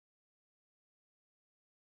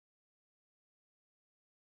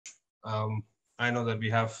I know that we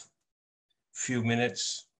have few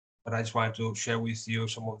minutes, but I just wanted to share with you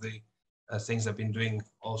some of the things I've been doing,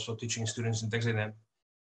 also teaching students in TextNM.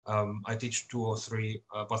 I teach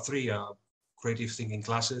about three creative thinking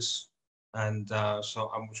classes, and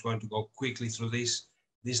so I'm just going to go quickly through this.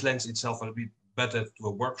 This lends itself a bit better to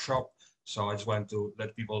a workshop, so I just want to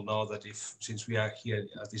let people know that since we are here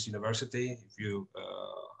at this university, if you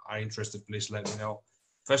are interested, please let me know.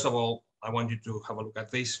 First of all, I want you to have a look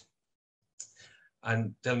at this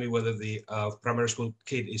and tell me whether the primary school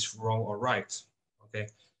kid is wrong or right. Okay,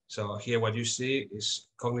 so here what you see is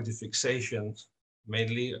cognitive fixation,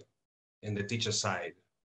 mainly in the teacher side.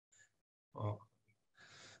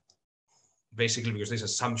 Basically, because there's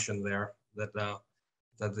assumption there that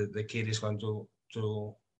the kid is going to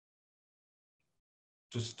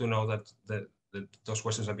know that those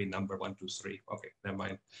questions have been numbered 1, 2, 3. Okay, never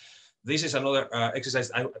mind. This is another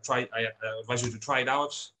exercise I advise you to try it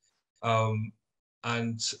out.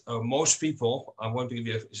 Most people, I'm going to give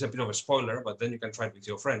you it's a bit of a spoiler, but then you can try it with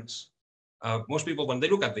your friends. Most people, when they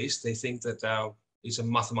look at this, they think that it's a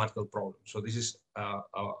mathematical problem. So this is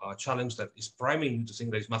a challenge that is priming you to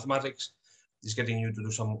think that it's mathematics. It's getting you to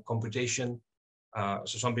do some computation.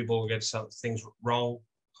 So some people get some things wrong,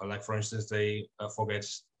 like for instance, they forget,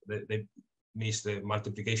 they miss the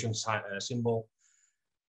multiplication symbol.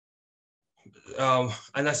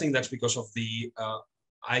 And I think that's because of the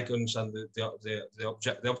icons and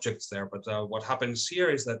the objects there. But what happens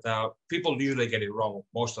here is that people usually get it wrong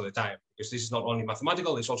most of the time, because this is not only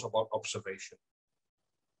mathematical, it's also about observation.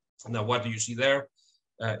 Now, what do you see there?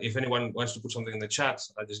 If anyone wants to put something in the chat,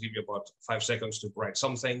 I'll just give you about 5 seconds to write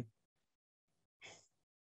something.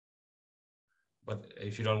 But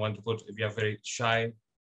if you don't want to put, if you are very shy,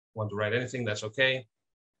 want to write anything, that's okay.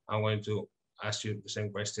 I'm going to ask you the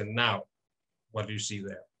same question now. What do you see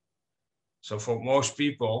there? So for most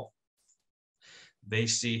people, they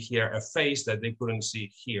see here a face that they couldn't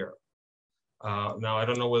see here. Now, I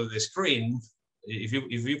don't know whether the screen, if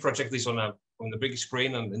you project this on the big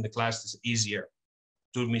screen and in the class, it's easier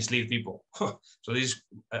to mislead people. So there's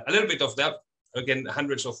a little bit of that. Again,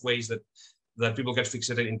 hundreds of ways that people get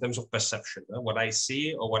fixated in terms of perception. What I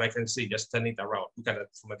see or what I can see, just turn it around. Look at it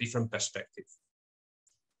from a different perspective.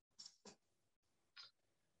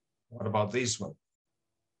 What about this one?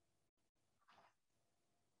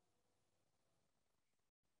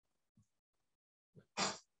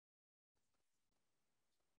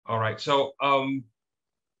 All right, so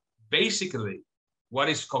basically, what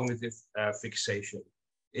is cognitive fixation?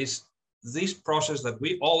 Is this process that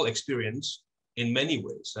we all experience in many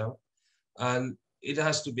ways. And it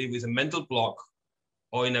has to be with a mental block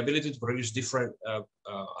or inability to produce different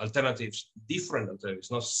alternatives,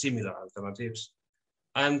 not similar alternatives.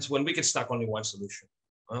 And when we get stuck on one solution,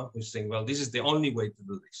 we think, well, this is the only way to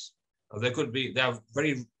do this. There are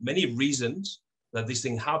very many reasons that this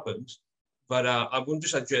thing happens, but I'm going to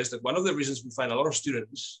suggest that one of the reasons we find a lot of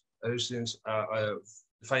students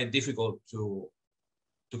find it difficult to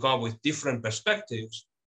come up with different perspectives,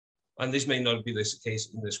 and this may not be the case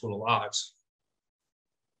in the School of Arts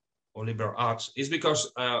or liberal arts, is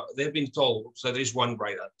because they've been told that there is one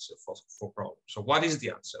right answer for problems. So what is the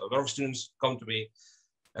answer? A lot of students come to me,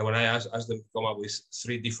 and when I ask them to come up with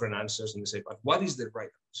 3 different answers, and they say, but what is the right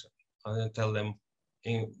answer? And I tell them,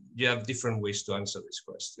 you have different ways to answer this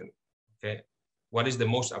question. Okay, what is the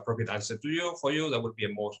most appropriate answer for you? That would be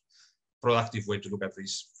a more productive way to look at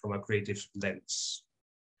this from a creative lens.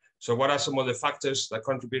 So what are some of the factors that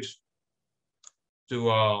contribute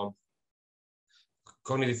to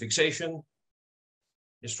cognitive fixation?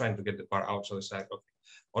 Just trying to get the part out so it's like, okay.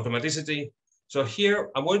 Automaticity. So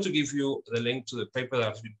here, I'm going to give you the link to the paper that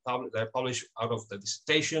has been published out of the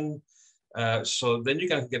dissertation. So then you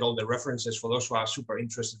can get all the references for those who are super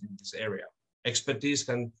interested in this area. Expertise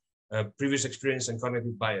can previous experience and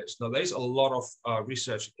cognitive bias. Now, there is a lot of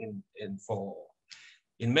research in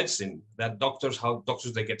medicine that how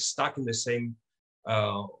doctors they get stuck in the same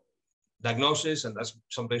diagnosis, and that's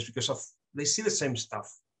sometimes because they see the same stuff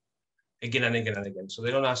again and again and again. So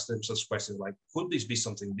they don't ask themselves questions like, could this be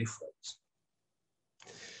something different?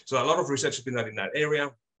 So a lot of research has been done in that area,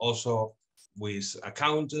 also with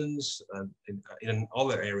accountants and in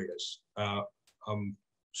other areas.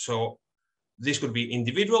 So this could be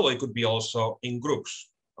individual, or it could be also in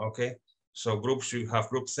groups. Okay, so groups, you have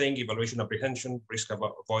group think, evaluation, apprehension, risk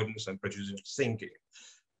avoidance, and prejudicial thinking.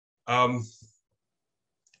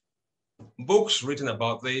 Books written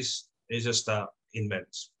about this is just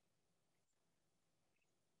immense.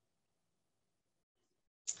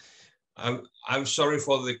 I'm sorry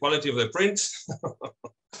for the quality of the print,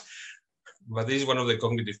 but this is one of the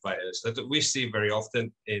cognitive biases that we see very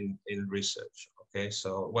often in research. Okay,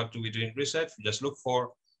 so what do we do in research? We just look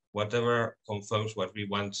for whatever confirms what we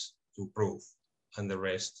want to prove, and the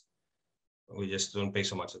rest, we just don't pay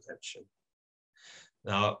so much attention.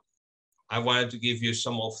 Now, I wanted to give you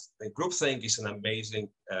some of the groupthink is an amazing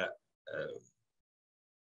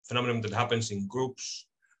phenomenon that happens in groups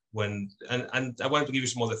when, and I wanted to give you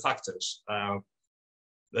some of the factors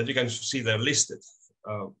that you can see they're listed.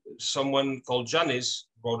 Someone called Janis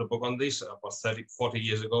wrote a book on this about 40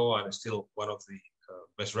 years ago, and is still one of the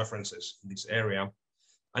best references in this area.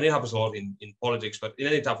 And it happens a lot in politics, but in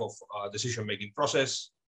any type of decision-making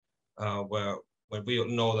process, where we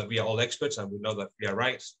know that we are all experts and we know that we are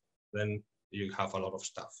right, then you have a lot of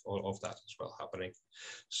stuff, all of that as well happening.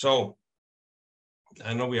 So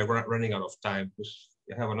I know we are running out of time because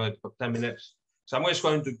we have another 10 minutes. So I'm just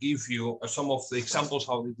going to give you some of the examples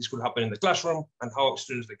how this could happen in the classroom and how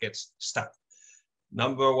students get stuck.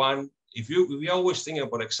 Number one, if we always think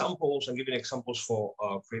about examples and giving examples for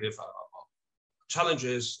creative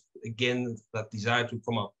challenges, again, that desire to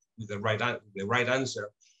come up with the right answer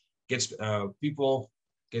gets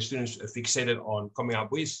students fixated on coming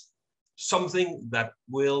up with something that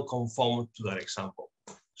will conform to that example.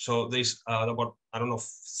 So there's about, I don't know,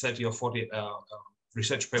 30 or 40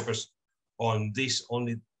 research papers on this,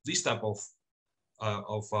 only this type of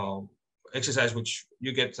exercise, which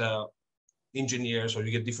you get engineers or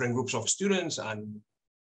you get different groups of students and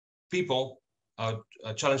people are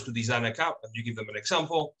challenged to design a cup, and you give them an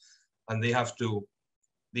example, and they have to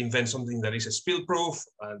invent something that is a spill proof.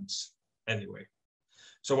 And anyway,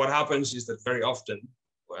 so what happens is that very often,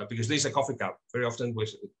 because this is a coffee cup, very often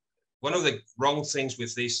one of the wrong things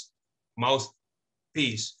with this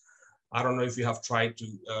mouthpiece, I don't know if you have tried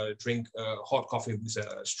to drink hot coffee with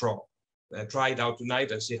a straw. Try it out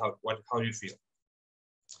tonight and see how you feel.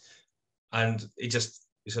 And it just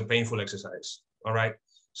is a painful exercise. All right.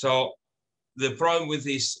 So the problem with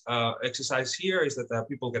this exercise here is that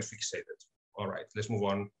people get fixated. All right, let's move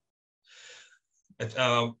on.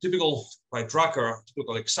 Typical by Drucker,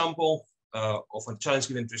 typical example of a challenge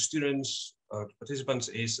given to students, to participants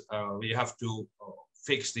is you have to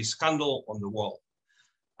fix this candle on the wall.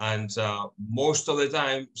 And most of the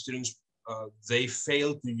time, students, they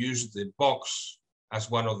fail to use the box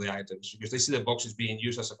as one of the items because they see the box is being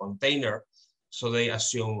used as a container. So they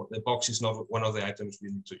assume the box is not one of the items we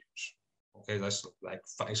need to use. Okay, that's like,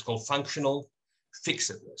 it's called functional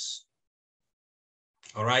fixedness.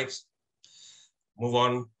 All right, move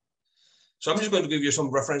on. So I'm just going to give you some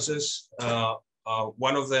references.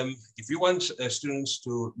 One of them, if you want students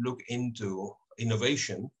to look into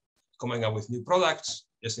innovation, coming up with new products,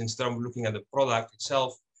 just instead of looking at the product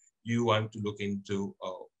itself, you want to look into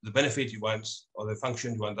the benefit you want or the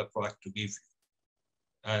function you want that product to give you.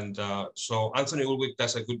 And so Anthony Ulrich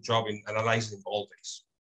does a good job in analyzing all this.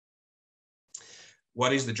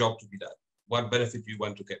 What is the job to be done? What benefit do you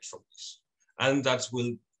want to get from this? And that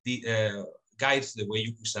will guide the way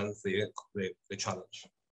you present the challenge.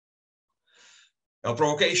 Now,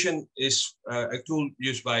 provocation is a tool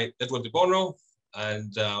used by Edward de Bono,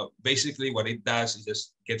 and basically what it does is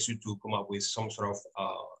just gets you to come up with some sort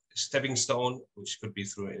of stepping stone, which could be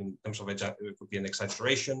through, in terms of it could be an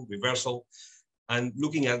exaggeration, reversal, and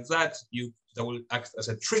looking at that, that will act as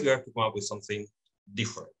a trigger to come up with something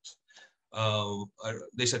different.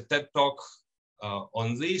 There's a TED talk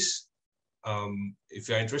on this. If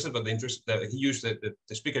you're interested, but he used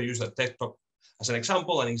the speaker used a TED talk as an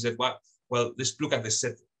example, and he said, well, let's look at the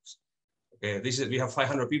settings. Okay, we have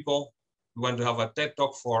 500 people. We want to have a TED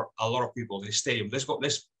talk for a lot of people in the stadium. Let's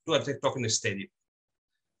do a TED talk in the stadium.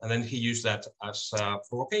 And then he used that as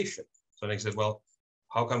provocation. So then he said, well,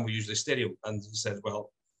 how can we use the stadium? And he said,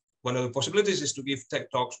 well, one of the possibilities is to give TED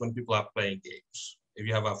talks when people are playing games. If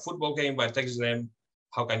you have a football game by Texas A&M,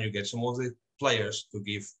 how can you get some of the players to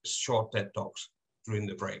give short TED talks during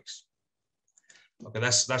the breaks? Okay,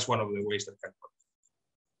 that's one of the ways that can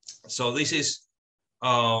work. So this is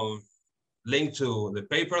linked to the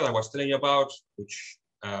paper that I was telling you about, which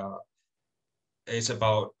is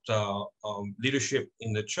about leadership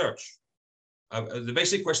in the church. The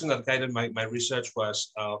basic question that guided my research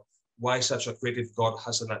was why such a creative God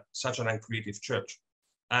has such an uncreative church.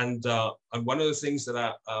 And one of the things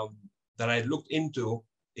that I looked into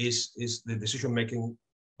is the decision-making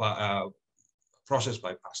process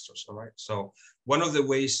by pastors. All right. So one of the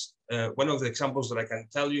ways, one of the examples that I can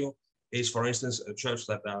tell you is, for instance, a church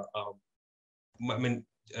that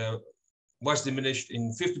was diminished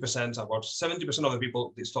in 50%. About 70% of the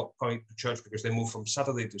people, they stopped coming to church because they moved from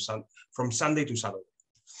Sunday to Saturday.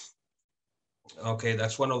 Okay,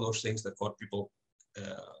 that's one of those things that got people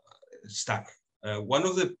stack. One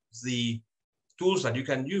of the tools that you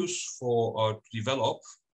can use for to develop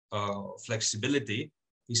flexibility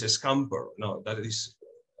is a Scamper. No, that is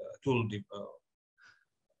a tool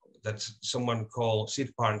that someone called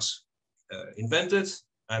Sid Barnes invented,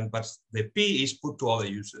 but the P is put to other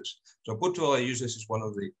users. So put to other users is one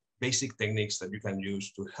of the basic techniques that you can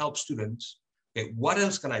use to help students. Okay, what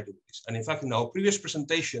else can I do with this? And in fact, in our previous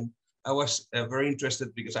presentation, I was very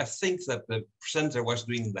interested because I think that the presenter was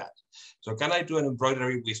doing that. So can I do an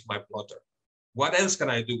embroidery with my plotter? What else can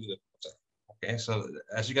I do with the plotter? Okay, so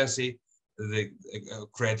as you can see, the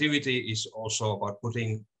creativity is also about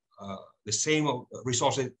putting the same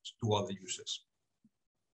resources to other users.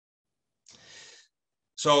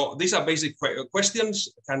 So these are basic questions,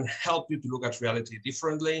 can help you to look at reality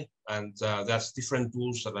differently. And that's different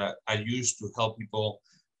tools that I use to help people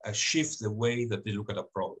shift the way that they look at a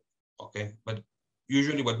problem. Okay, but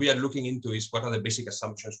usually what we are looking into is what are the basic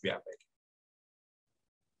assumptions we are making.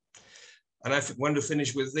 And I want to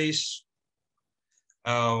finish with this.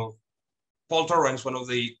 Paul Torrance, one of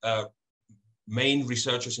the main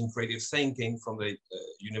researchers in creative thinking from the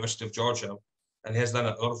University of Georgia, and he has done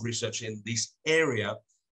a lot of research in this area.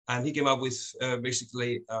 And he came up with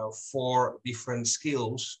basically 4 different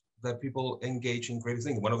skills that people engage in creative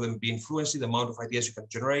thinking. One of them being fluency, the amount of ideas you can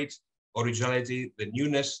generate, originality, the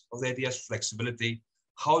newness of the ideas, flexibility,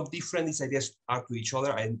 how different these ideas are to each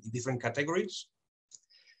other and in different categories,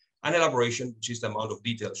 and elaboration, which is the amount of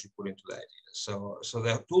details you put into the idea. So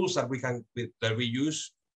the tools that we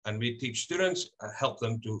use and we teach students help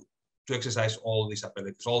them to exercise all these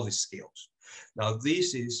abilities, all these skills. Now,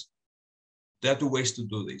 there are 2 ways to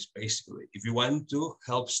do this, basically. If you want to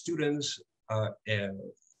help students,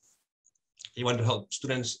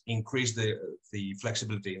 increase the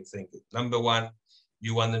flexibility in thinking. Number 1,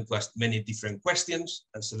 you want them to ask many different questions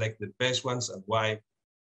and select the best ones and why.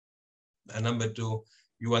 And number 2,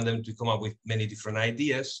 you want them to come up with many different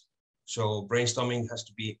ideas. So brainstorming has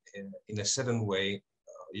to be in a certain way.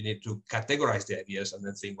 You need to categorize the ideas and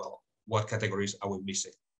then think, well, what categories are we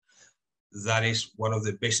missing? That is one of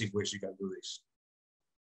the basic ways you can do this.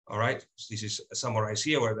 All right, so this is summarized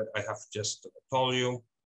here where I have just told you.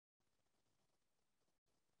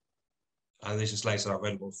 And these slides are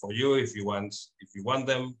available for you if you want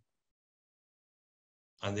them.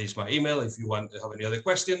 And this is my email if you want to have any other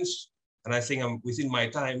questions. And I think I'm within my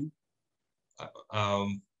time.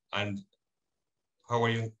 And how are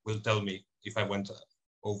you will tell me if I went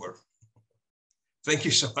over. Thank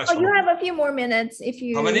you so much. Oh, you have a few more minutes if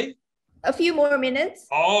you. How many? A few more minutes.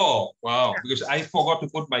 Oh, wow. Because I forgot to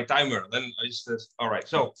put my timer. Then I just, all right.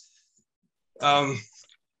 So,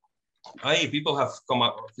 people have come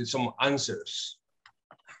up with some answers.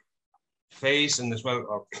 Face and as well.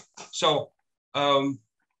 Okay. So,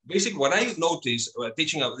 basically what I noticed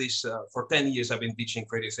teaching of this for 10 years, I've been teaching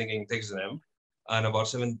creative thinking in Texas A&M and about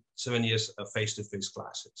seven years of face-to-face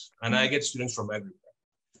classes. And I get students from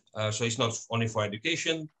everywhere. So it's not only for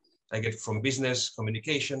education. I get from business,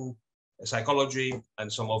 communication, psychology,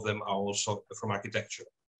 and some of them are also from architecture.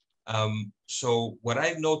 So what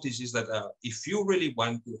I've noticed is that if you really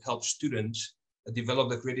want to help students develop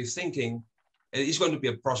the creative thinking, it's going to be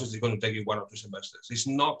a process that's going to take you 1 or 2 semesters. It's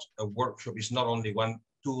not a workshop. It's not only one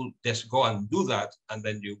tool, just go and do that, and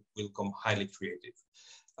then you will become highly creative.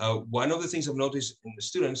 One of the things I've noticed in the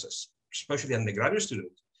students, especially undergraduate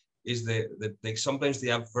students, is that sometimes they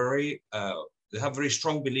have very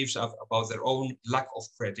strong beliefs about their own lack of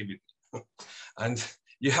creativity. And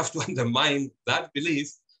you have to undermine that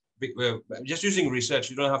belief just using research.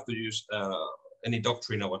 You don't have to use any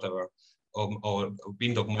doctrine or whatever, or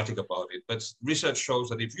being dogmatic about it. But research shows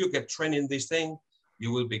that if you get trained in this thing,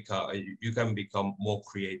 you can become more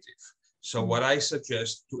creative. So what I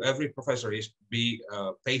suggest to every professor is be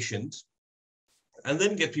patient, and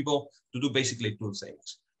then get people to do basically 2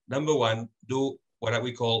 things. Number 1, do what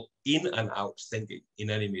we call in and out thinking in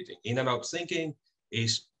any meeting. In and out thinking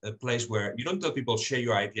is a place where you don't tell people share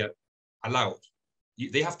your idea aloud.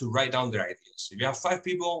 They have to write down their ideas. If you have 5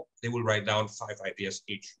 people, they will write down 5 ideas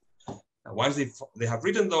each. And once they have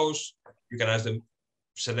written those, you can ask them,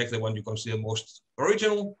 select the one you consider most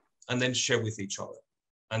original, and then share with each other.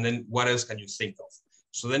 And then what else can you think of?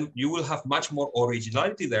 So then you will have much more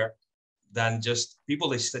originality there than just people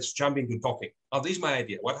that just jump into talking. Oh, this is my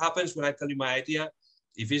idea. What happens when I tell you my idea?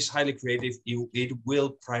 If it's highly creative, it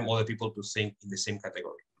will prime other people to think in the same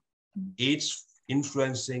category. It's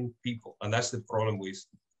influencing people. And that's the problem with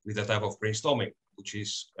the type of brainstorming, which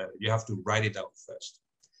is you have to write it down first.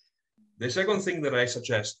 The second thing that I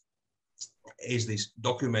suggest is this: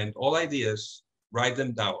 document all ideas, write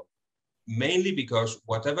them down. Mainly because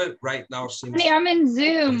whatever right now seems... Honey, I'm in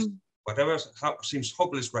Zoom. whatever seems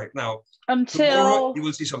hopeless right now, Until tomorrow you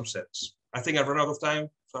will see some sense. I think I've run out of time.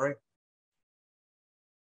 Sorry.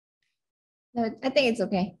 No, I think it's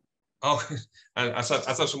okay. Oh, I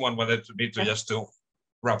thought someone wanted me to just to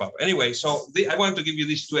wrap up. Anyway, so I wanted to give you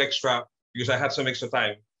these 2 extra because I had some extra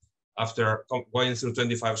time after going through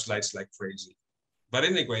 25 slides like crazy. But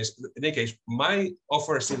in any case, my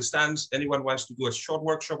offer still stands. Anyone wants to do a short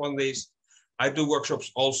workshop on this? I do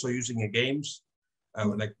workshops also using games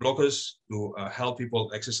like blockers to help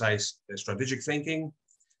people exercise strategic thinking.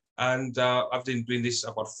 And I've been doing this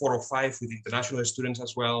about 4 or 5 with international students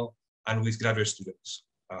as well, and with graduate students.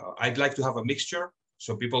 I'd like to have a mixture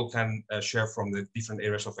so people can share from the different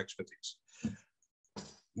areas of expertise.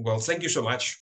 Well, thank you so much.